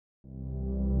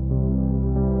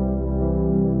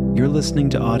You're listening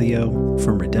to audio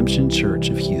from Redemption Church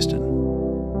of Houston.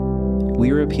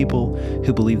 We are a people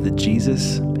who believe that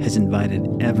Jesus has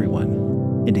invited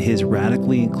everyone into his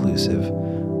radically inclusive,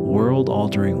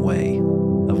 world-altering way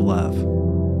of love.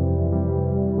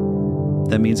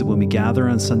 That means that when we gather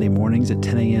on Sunday mornings at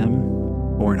 10 a.m.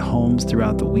 or in homes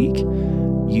throughout the week,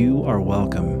 you are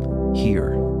welcome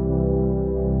here.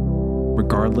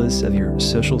 Regardless of your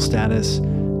social status,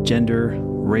 gender,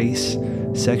 race,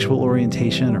 sexual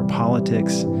orientation, or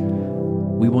politics,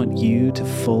 we want you to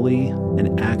fully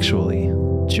and actually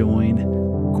join,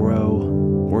 grow,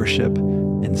 worship,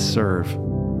 and serve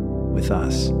with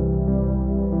us.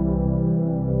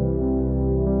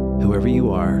 Whoever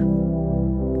you are,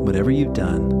 whatever you've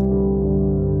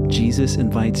done, Jesus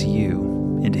invites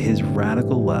you into his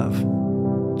radical love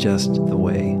just the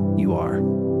way you are.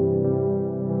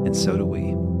 And so do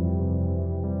we.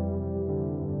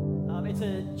 It's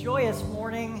a joyous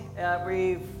morning.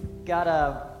 We've got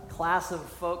a class of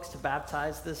folks to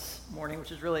baptize this morning,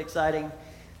 which is really exciting.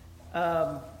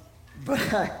 But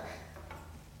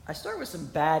I start with some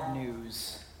bad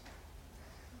news.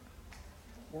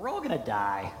 We're all going to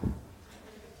die.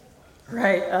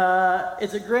 Right?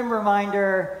 It's a grim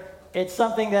reminder. It's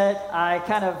something that I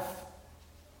kind of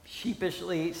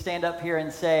sheepishly stand up here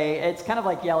and say. It's kind of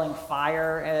like yelling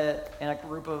fire in a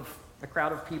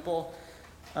crowd of people.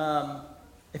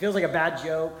 It feels like a bad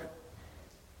joke.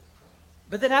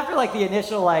 But then after like the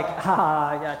initial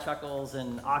chuckles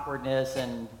and awkwardness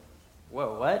and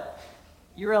whoa, what?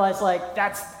 You realize like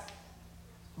that's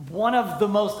one of the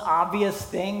most obvious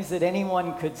things that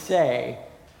anyone could say.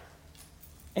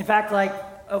 In fact, like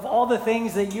of all the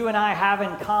things that you and I have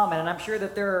in common, and I'm sure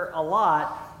that there are a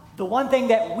lot, the one thing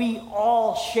that we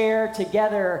all share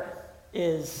together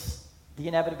is the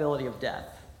inevitability of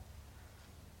death.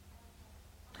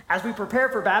 As we prepare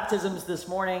for baptisms this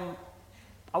morning,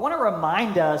 I want to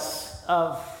remind us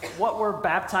of what we're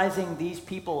baptizing these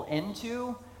people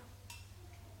into.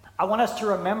 I want us to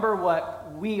remember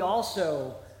what we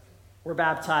also were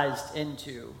baptized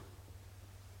into.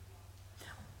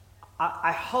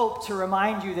 I hope to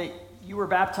remind you that you were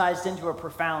baptized into a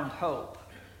profound hope.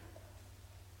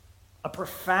 A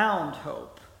profound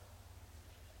hope.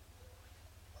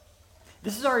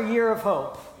 This is our year of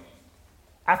hope.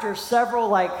 After several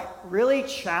really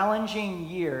challenging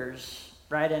years,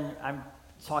 right? And I'm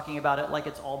talking about it like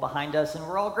it's all behind us and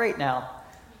we're all great now.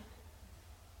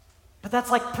 But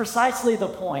that's like precisely the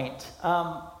point.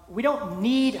 We don't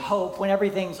need hope when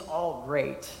everything's all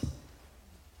great.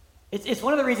 It's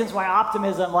one of the reasons why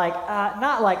optimism,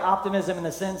 not like optimism in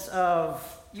the sense of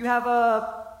you have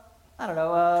a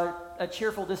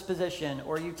cheerful disposition,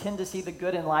 or you tend to see the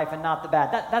good in life and not the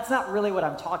bad. That's not really what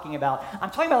I'm talking about. I'm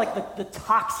talking about like the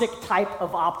toxic type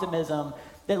of optimism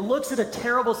that looks at a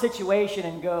terrible situation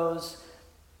and goes,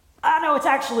 no, it's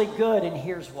actually good, and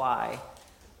here's why.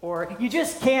 Or you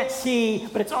just can't see,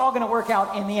 but it's all going to work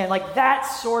out in the end. Like that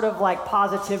sort of like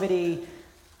positivity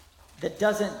that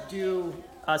doesn't do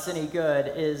us any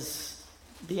good is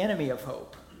the enemy of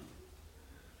hope.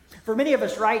 For many of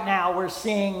us right now, we're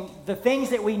seeing the things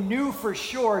that we knew for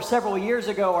sure several years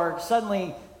ago are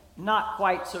suddenly not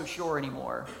quite so sure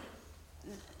anymore.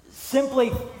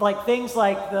 Simply like things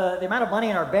like the amount of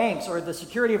money in our banks, or the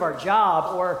security of our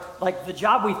job, or like the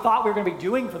job we thought we were going to be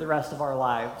doing for the rest of our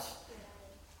lives.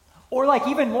 Or like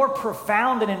even more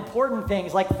profound and important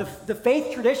things, like the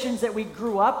faith traditions that we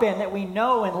grew up in, that we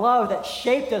know and love, that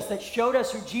shaped us, that showed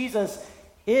us who Jesus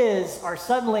is, are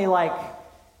suddenly like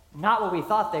not what we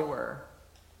thought they were.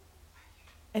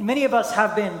 And many of us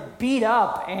have been beat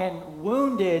up and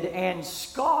wounded and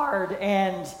scarred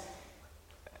and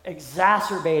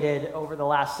exacerbated over the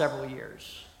last several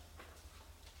years.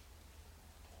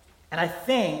 And I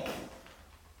think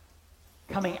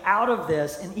coming out of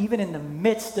this, and even in the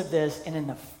midst of this, and in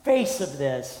the face of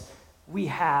this, we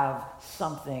have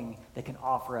something that can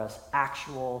offer us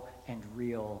actual and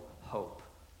real hope.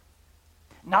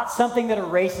 Not something that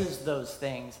erases those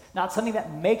things, not something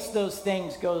that makes those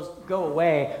things go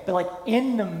away, but like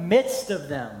in the midst of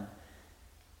them,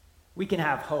 we can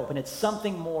have hope. And it's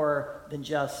something more than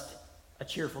just a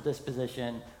cheerful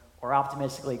disposition or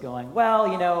optimistically going, well,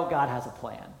 God has a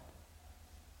plan.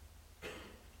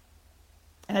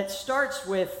 And it starts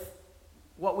with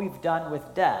what we've done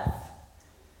with death.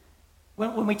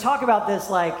 When we talk about this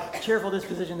like cheerful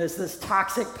disposition, this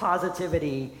toxic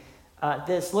positivity,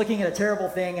 this looking at a terrible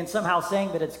thing and somehow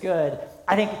saying that it's good,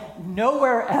 I think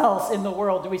nowhere else in the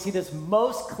world do we see this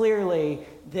most clearly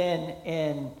than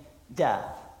in death.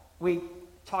 We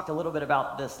talked a little bit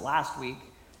about this last week,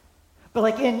 but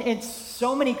like in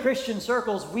so many Christian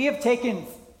circles, we have taken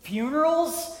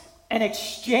funerals and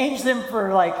exchanged them for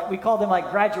we call them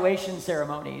graduation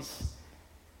ceremonies.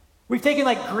 We've taken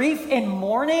grief and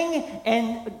mourning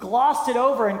and glossed it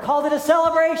over and called it a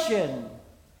celebration.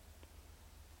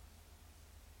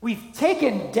 We've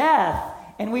taken death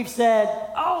and we've said,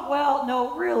 oh, well,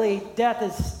 no, really, death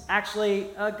is actually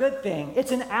a good thing.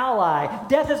 It's an ally.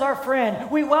 Death is our friend.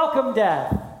 We welcome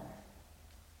death.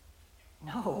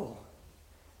 No,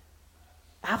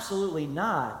 absolutely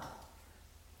not.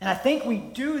 And I think we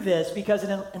do this because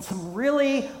in some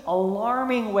really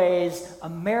alarming ways,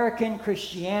 American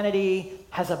Christianity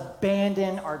has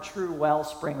abandoned our true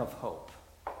wellspring of hope.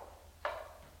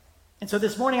 And so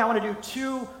this morning I want to do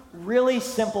two really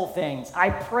simple things.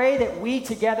 I pray that we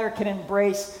together can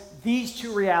embrace these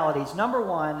two realities. Number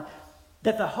one,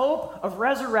 that the hope of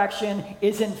resurrection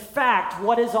is in fact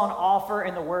what is on offer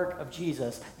in the work of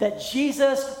Jesus. That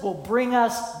Jesus will bring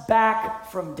us back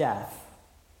from death.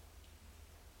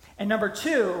 And number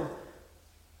two,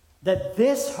 that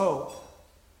this hope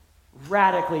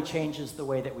radically changes the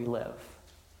way that we live.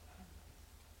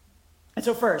 And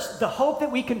so first, the hope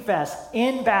that we confess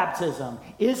in baptism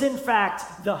is in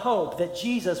fact the hope that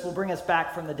Jesus will bring us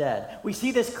back from the dead. We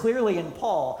see this clearly in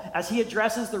Paul as he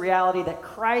addresses the reality that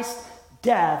Christ's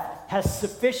death has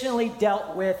sufficiently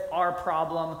dealt with our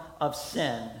problem of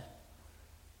sin.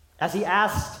 As he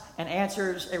asks and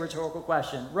answers a rhetorical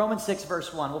question. Romans 6,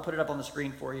 verse 1. We'll put it up on the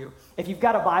screen for you. If you've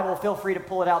got a Bible, feel free to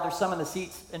pull it out. There's some in the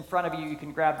seats in front of you. You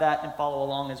can grab that and follow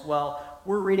along as well.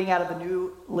 We're reading out of the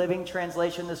New Living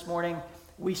Translation this morning.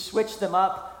 We switched them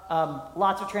up.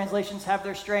 Lots of translations have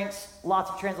their strengths. Lots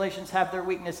of translations have their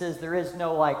weaknesses. There is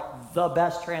no, the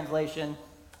best translation.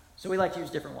 So we like to use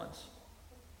different ones.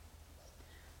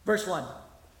 Verse 1.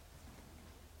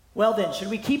 Well then, should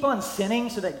we keep on sinning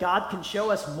so that God can show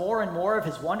us more and more of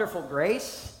his wonderful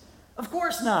grace? Of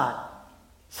course not.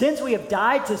 Since we have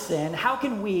died to sin, how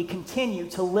can we continue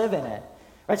to live in it?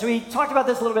 Right, so we talked about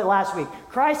this a little bit last week.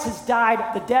 Christ has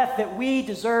died the death that we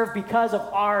deserve because of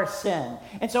our sin.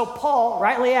 And so Paul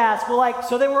rightly asked,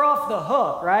 so they were off the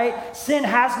hook, right? Sin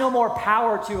has no more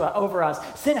power over us.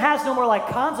 Sin has no more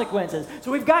consequences.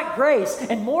 So we've got grace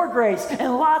and more grace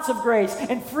and lots of grace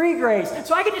and free grace.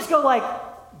 So I can just go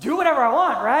do whatever I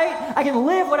want, right? I can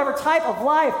live whatever type of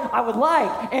life I would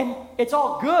like, and it's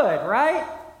all good, right?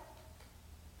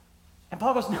 And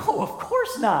Paul goes, no, of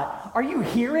course not. Are you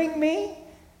hearing me?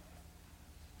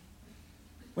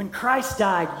 When Christ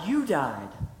died, you died.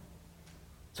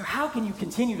 So how can you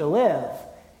continue to live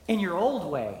in your old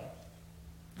way?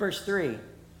 Verse 3,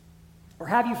 or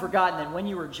have you forgotten that when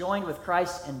you were joined with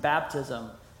Christ in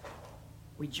baptism,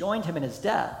 we joined him in his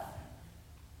death?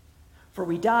 For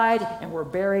we died and were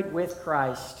buried with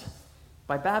Christ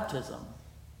by baptism.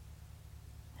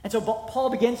 And so Paul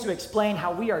begins to explain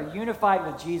how we are unified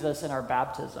with Jesus in our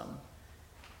baptism.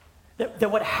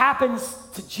 That what happens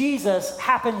to Jesus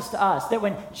happens to us. That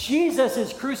when Jesus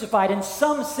is crucified, in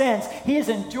some sense, he is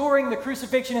enduring the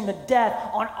crucifixion and the death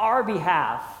on our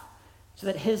behalf, so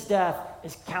that his death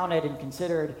is counted and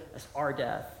considered as our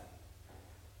death.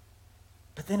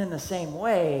 But then in the same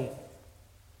way,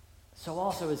 so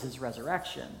also is his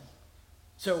resurrection.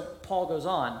 So Paul goes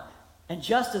on, and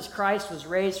just as Christ was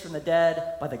raised from the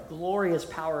dead by the glorious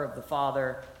power of the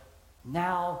Father,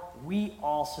 now we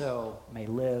also may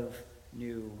live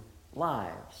new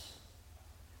lives.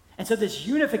 And so this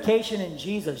unification in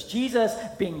Jesus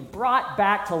being brought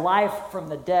back to life from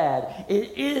the dead,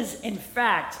 it is in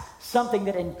fact something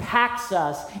that impacts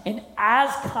us in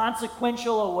as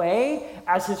consequential a way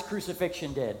as his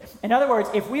crucifixion did. In other words,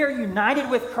 if we are united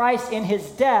with Christ in his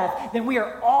death, then we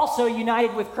are also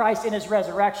united with Christ in his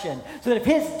resurrection. So that if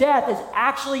his death is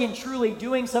actually and truly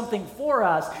doing something for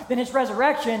us, then his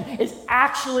resurrection is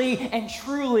actually and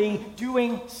truly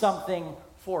doing something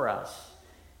for us.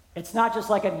 It's not just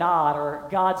a nod or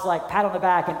God's pat on the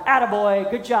back and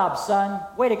attaboy, good job, son,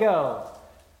 way to go.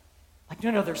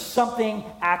 No, there's something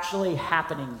actually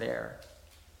happening there.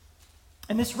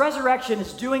 And this resurrection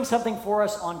is doing something for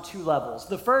us on two levels.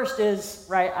 The first is,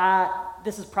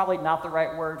 this is probably not the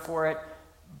right word for it,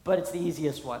 but it's the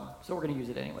easiest one, so we're going to use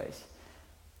it anyways.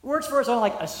 It works for us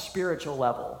on a spiritual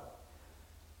level,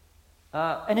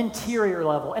 an interior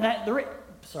level. And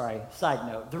side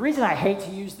note. The reason I hate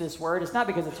to use this word is not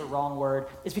because it's a wrong word.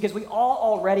 It's because we all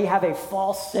already have a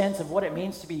false sense of what it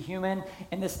means to be human,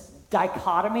 and this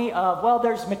dichotomy of,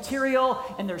 there's material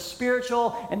and there's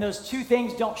spiritual, and those two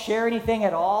things don't share anything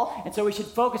at all. And so we should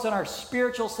focus on our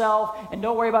spiritual self and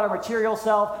don't worry about our material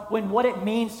self, when what it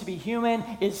means to be human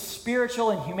is spiritual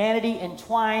and humanity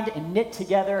entwined and knit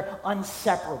together,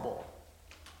 inseparable.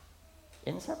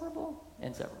 Inseparable?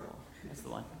 Inseparable. That's the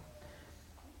one.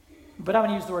 But I'm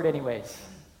going to use the word anyways.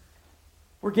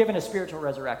 We're given a spiritual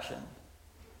resurrection.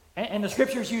 And the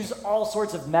scriptures use all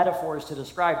sorts of metaphors to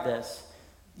describe this.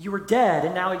 You were dead,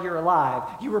 and now you're alive.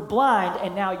 You were blind,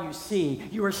 and now you see.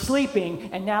 You were sleeping,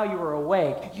 and now you are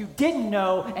awake. You didn't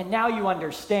know, and now you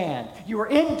understand. You were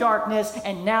in darkness,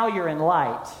 and now you're in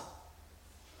light.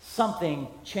 Something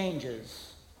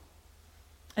changes.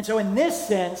 And so in this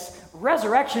sense,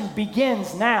 resurrection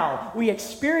begins now. We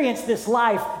experience this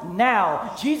life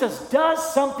now. Jesus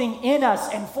does something in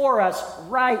us and for us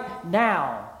right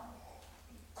now.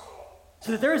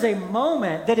 So that there is a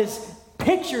moment that is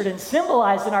pictured and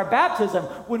symbolized in our baptism.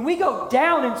 When we go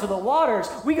down into the waters,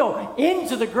 we go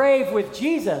into the grave with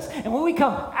Jesus. And when we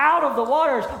come out of the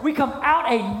waters, we come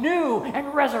out a new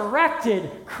and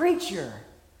resurrected creature.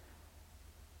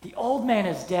 The old man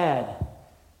is dead.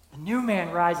 The new man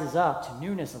rises up to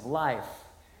newness of life.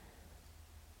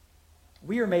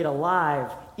 We are made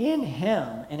alive in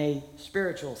him in a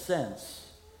spiritual sense.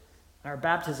 Our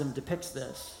baptism depicts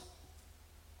this.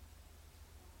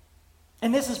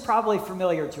 And this is probably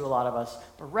familiar to a lot of us,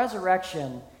 but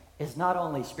resurrection is not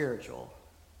only spiritual.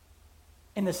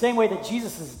 In the same way that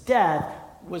Jesus' death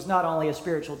was not only a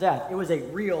spiritual death, it was a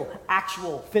real,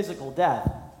 actual, physical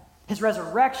death. His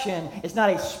resurrection is not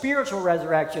a spiritual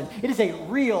resurrection. It is a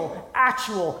real,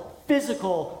 actual,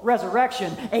 physical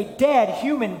resurrection. A dead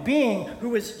human being who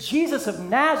was Jesus of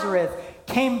Nazareth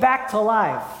came back to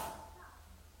life.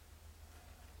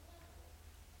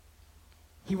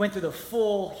 He went through the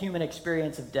full human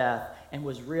experience of death and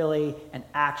was really and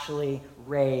actually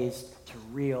raised to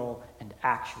real and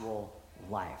actual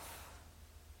life.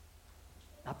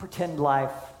 Not pretend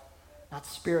life, not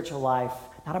spiritual life,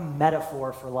 not a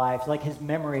metaphor for life, like his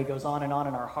memory goes on in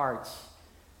our hearts.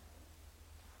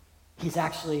 He's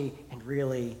actually and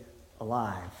really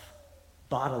alive,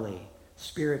 bodily,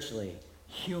 spiritually,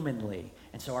 humanly.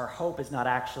 And so our hope is not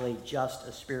actually just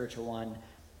a spiritual one.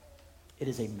 It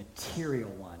is a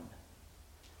material one.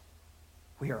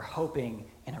 We are hoping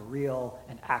in a real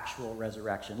and actual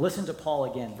resurrection. Listen to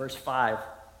Paul again, verse 5.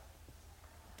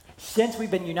 Since we've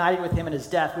been united with him in his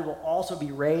death, we will also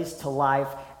be raised to life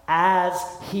as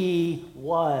he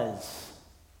was.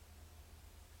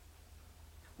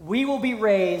 We will be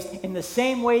raised in the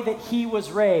same way that he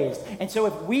was raised. And so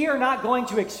if we are not going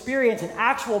to experience an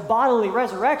actual bodily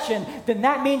resurrection, then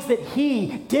that means that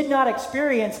he did not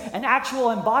experience an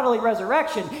actual and bodily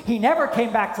resurrection. He never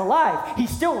came back to life. He's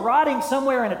still rotting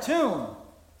somewhere in a tomb.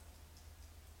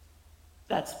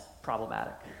 That's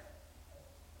problematic.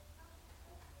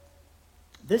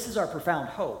 This is our profound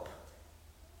hope.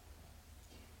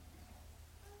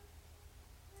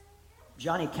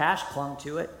 Johnny Cash clung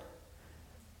to it.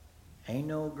 Ain't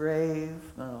no grave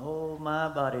gonna hold my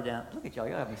body down. Look at y'all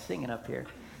have me singing up here.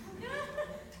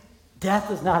 Death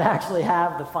does not actually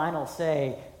have the final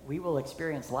say. We will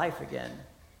experience life again.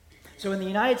 So in the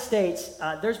United States,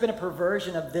 there's been a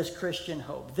perversion of this Christian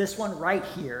hope. This one right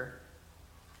here.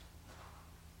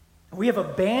 We have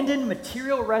abandoned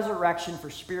material resurrection for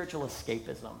spiritual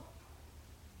escapism.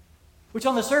 Which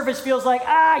on the surface feels like,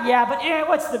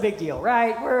 what's the big deal,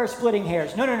 right? We're splitting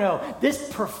hairs. No.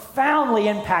 This profoundly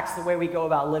impacts the way we go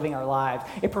about living our lives.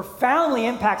 It profoundly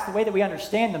impacts the way that we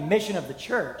understand the mission of the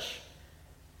church.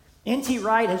 N.T.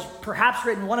 Wright has perhaps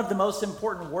written one of the most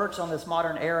important works on this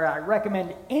modern era. I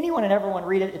recommend anyone and everyone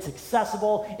read it. It's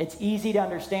accessible, it's easy to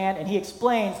understand, and he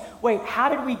explains, how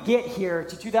did we get here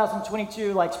to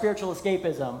 2022 like spiritual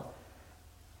escapism?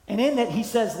 And in that, he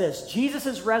says this: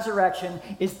 Jesus' resurrection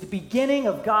is the beginning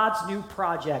of God's new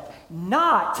project,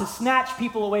 not to snatch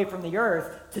people away from the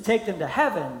earth to take them to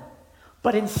heaven,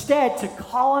 but instead to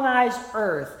colonize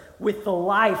earth with the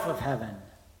life of heaven.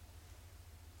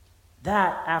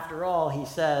 That, after all, he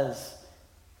says,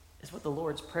 is what the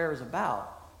Lord's Prayer is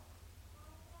about.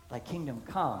 Thy kingdom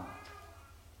come,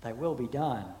 thy will be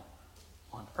done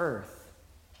on earth,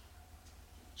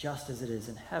 just as it is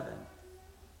in heaven.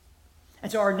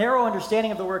 And so our narrow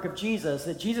understanding of the work of Jesus,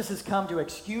 that Jesus has come to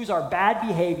excuse our bad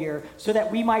behavior so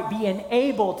that we might be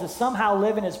enabled to somehow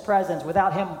live in his presence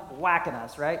without him whacking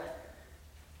us, right?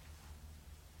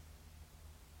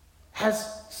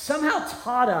 Has somehow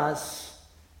taught us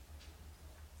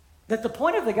that the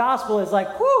point of the gospel is like,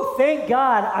 thank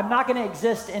God I'm not going to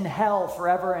exist in hell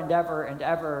forever and ever and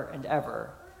ever and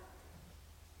ever.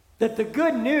 That the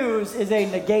good news is a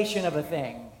negation of a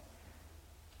thing,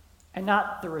 and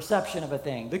not the reception of a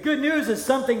thing. The good news is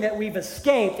something that we've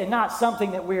escaped and not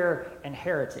something that we're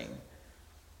inheriting.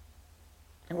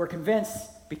 And we're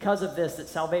convinced because of this that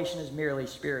salvation is merely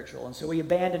spiritual. And so we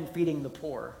abandon feeding the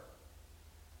poor.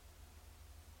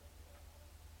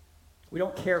 We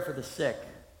don't care for the sick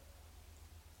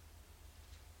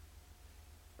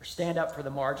or stand up for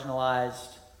the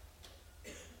marginalized,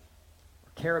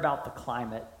 or care about the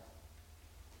climate,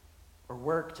 or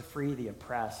work to free the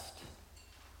oppressed,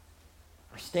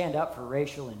 or stand up for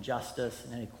racial injustice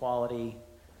and inequality.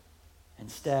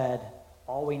 Instead,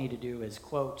 all we need to do is,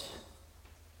 quote,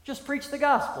 just preach the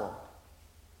gospel.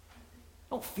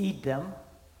 Don't feed them.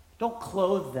 Don't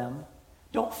clothe them.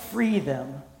 Don't free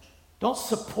them. Don't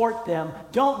support them.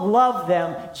 Don't love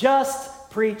them. Just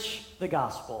preach the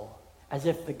gospel, as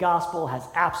if the gospel has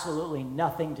absolutely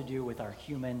nothing to do with our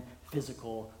human,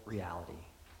 physical reality.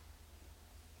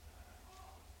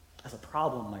 That's a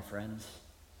problem, my friends.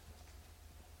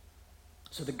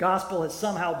 So the gospel has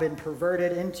somehow been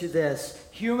perverted into this.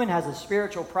 Human has a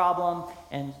spiritual problem,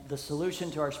 and the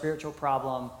solution to our spiritual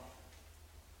problem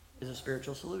is a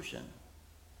spiritual solution.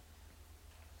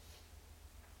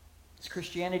 Is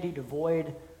Christianity devoid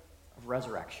of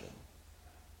resurrection?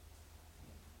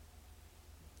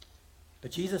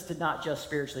 But Jesus did not just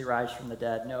spiritually rise from the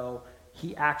dead. No,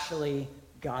 he actually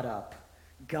got up.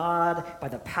 God, by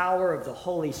the power of the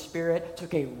Holy Spirit,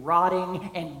 took a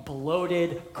rotting and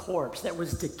bloated corpse that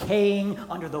was decaying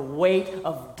under the weight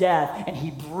of death, and he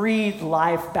breathed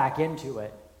life back into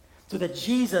it. So that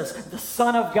Jesus, the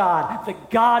Son of God, the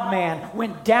God-man,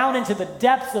 went down into the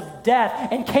depths of death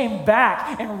and came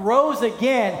back and rose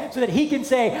again so that he can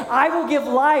say, I will give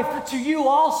life to you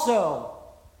also.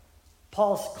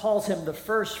 Paul calls him the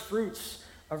first fruits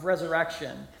of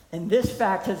resurrection. And this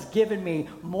fact has given me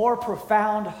more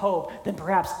profound hope than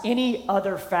perhaps any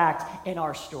other fact in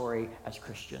our story as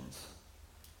Christians.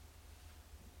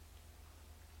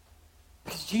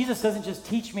 Because Jesus doesn't just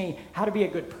teach me how to be a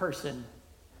good person.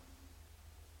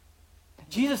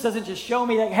 Jesus doesn't just show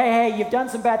me that, hey, you've done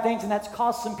some bad things and that's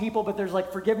cost some people, but there's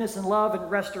like forgiveness and love and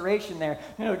restoration there.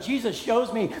 No, Jesus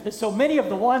shows me that so many of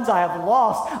the ones I have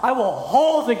lost, I will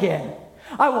hold again.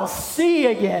 I will see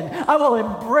again. I will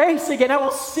embrace again. I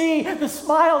will see the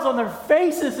smiles on their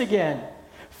faces again.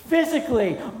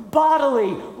 Physically,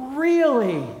 bodily,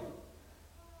 really.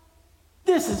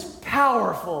 This is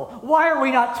powerful. Why are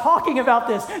we not talking about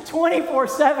this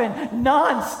 24/7,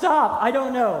 nonstop? I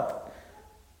don't know.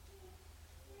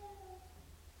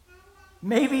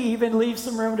 Maybe even leave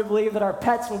some room to believe that our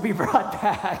pets will be brought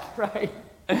back, right?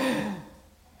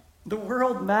 The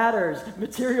world matters.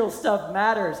 Material stuff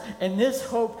matters. And this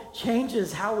hope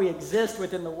changes how we exist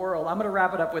within the world. I'm going to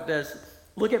wrap it up with this.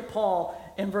 Look at Paul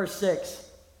in verse 6.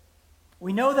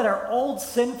 We know that our old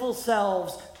sinful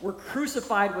selves were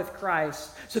crucified with Christ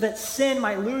so that sin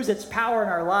might lose its power in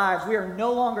our lives. We are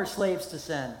no longer slaves to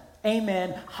sin.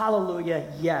 Amen.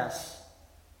 Hallelujah. Yes.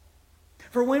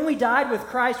 For when we died with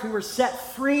Christ, we were set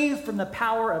free from the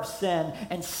power of sin.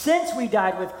 And since we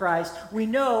died with Christ, we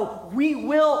know we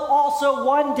will also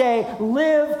one day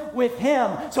live with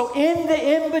him. So in the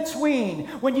in-between,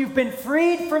 when you've been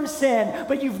freed from sin,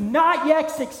 but you've not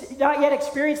yet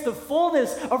experienced the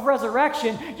fullness of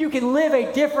resurrection, you can live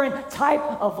a different type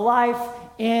of life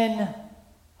in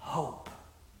hope.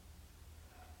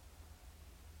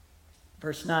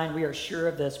 Verse 9, we are sure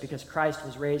of this because Christ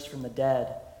was raised from the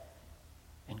dead.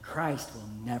 And Christ will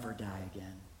never die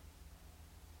again.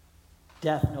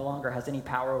 Death no longer has any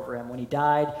power over him. When he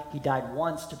died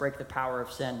once to break the power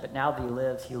of sin. But now that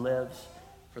he lives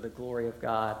for the glory of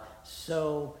God.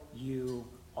 So you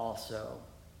also.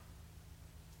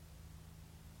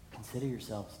 Consider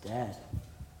yourselves dead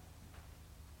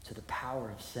to the power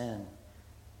of sin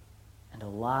and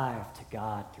alive to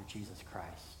God through Jesus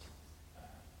Christ.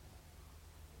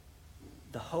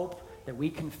 The hope that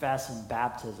we confess in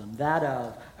baptism, that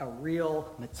of a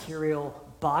real, material,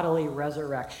 bodily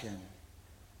resurrection,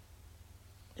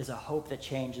 is a hope that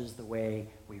changes the way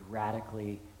we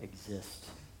radically exist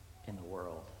in the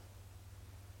world.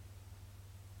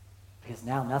 Because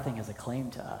now nothing has a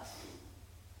claim to us.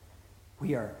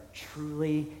 We are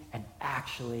truly and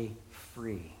actually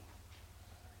free.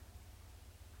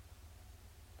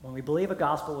 When we believe a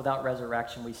gospel without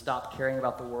resurrection, we stop caring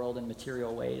about the world in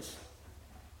material ways.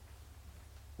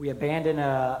 We abandon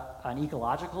an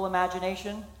ecological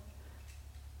imagination.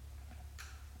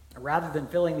 Rather than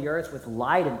filling the earth with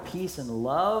light and peace and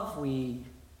love, we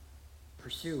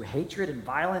pursue hatred and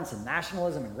violence and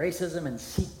nationalism and racism and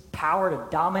seek power to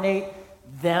dominate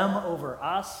them over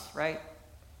us, right?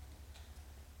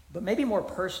 But maybe more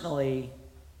personally,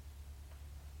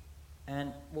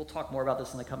 and we'll talk more about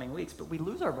this in the coming weeks, but we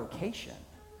lose our vocation.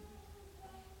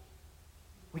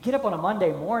 We get up on a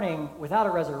Monday morning without a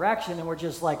resurrection and we're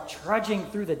just like trudging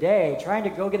through the day, trying to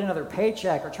go get another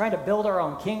paycheck or trying to build our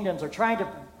own kingdoms or trying to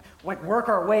like work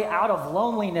our way out of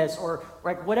loneliness or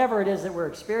like whatever it is that we're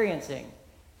experiencing.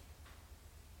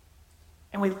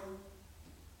 And we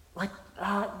like,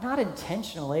 Not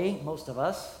intentionally, most of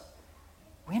us.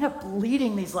 We end up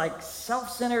leading these like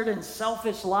self-centered and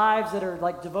selfish lives that are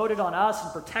like devoted on us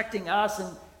and protecting us,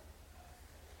 and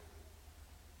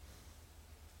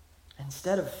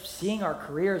instead of seeing our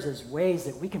careers as ways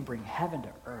that we can bring heaven to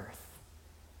earth,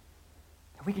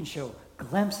 that we can show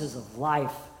glimpses of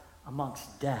life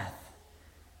amongst death,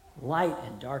 light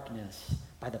and darkness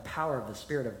by the power of the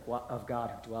Spirit of God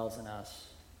who dwells in us.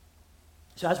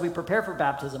 So as we prepare for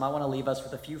baptism, I want to leave us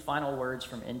with a few final words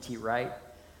from N.T. Wright.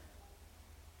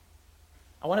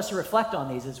 I want us to reflect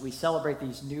on these as we celebrate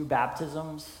these new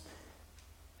baptisms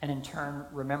and in turn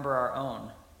remember our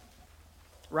own.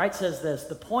 Wright says this: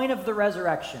 the point of the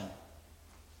resurrection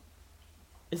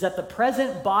is that the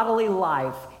present bodily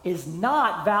life is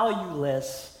not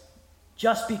valueless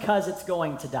just because it's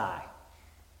going to die.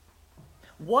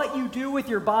 What you do with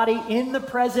your body in the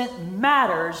present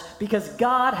matters because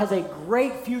God has a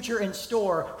great future in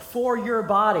store for your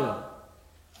body.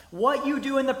 What you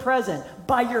do in the present,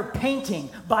 by your painting,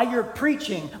 by your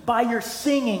preaching, by your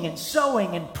singing and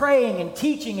sewing and praying and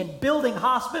teaching and building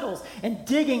hospitals and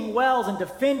digging wells and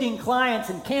defending clients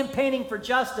and campaigning for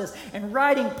justice and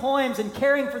writing poems and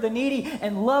caring for the needy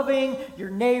and loving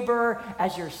your neighbor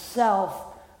as yourself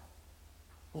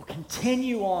will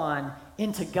continue on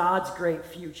into God's great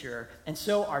future. And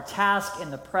so our task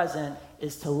in the present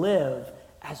is to live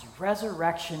as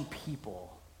resurrection people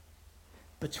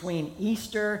between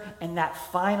Easter and that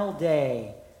final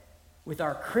day with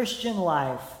our Christian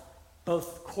life,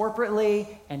 both corporately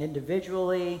and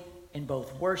individually, in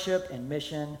both worship and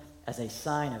mission, as a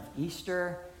sign of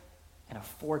Easter and a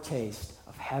foretaste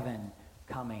of heaven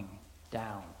coming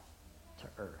down to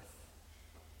earth.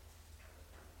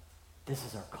 This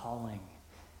is our calling.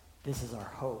 This is our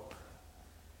hope.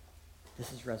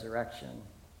 This is resurrection.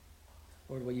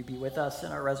 Lord, will you be with us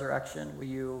in our resurrection? Will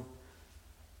you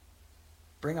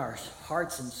bring our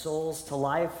hearts and souls to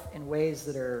life in ways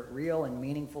that are real and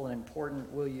meaningful and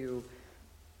important? Will you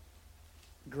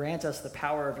grant us the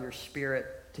power of your Spirit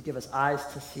to give us eyes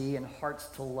to see and hearts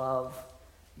to love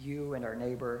you and our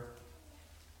neighbor?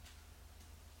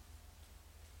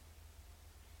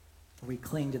 We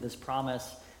cling to this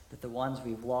promise that the ones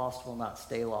we've lost will not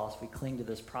stay lost. We cling to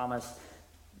this promise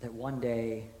that one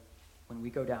day when we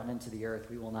go down into the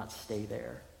earth, we will not stay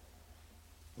there.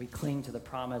 We cling to the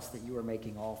promise that you are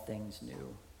making all things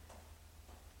new.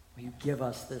 Will you give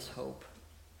us this hope?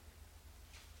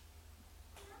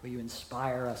 Will you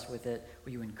inspire us with it?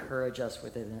 Will you encourage us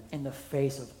with it in the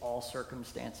face of all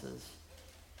circumstances?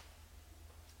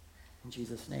 In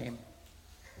Jesus' name,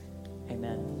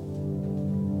 amen.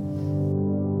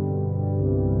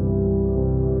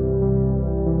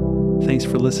 Thanks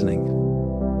for listening.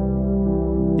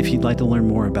 If you'd like to learn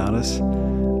more about us,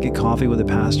 get coffee with a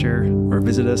pastor, or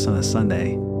visit us on a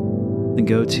Sunday, then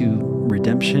go to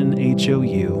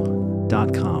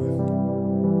redemptionhou.com.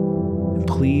 And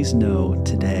please know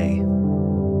today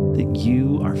that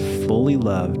you are fully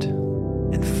loved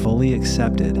and fully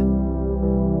accepted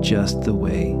just the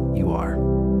way you are.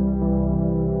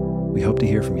 We hope to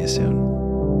hear from you soon.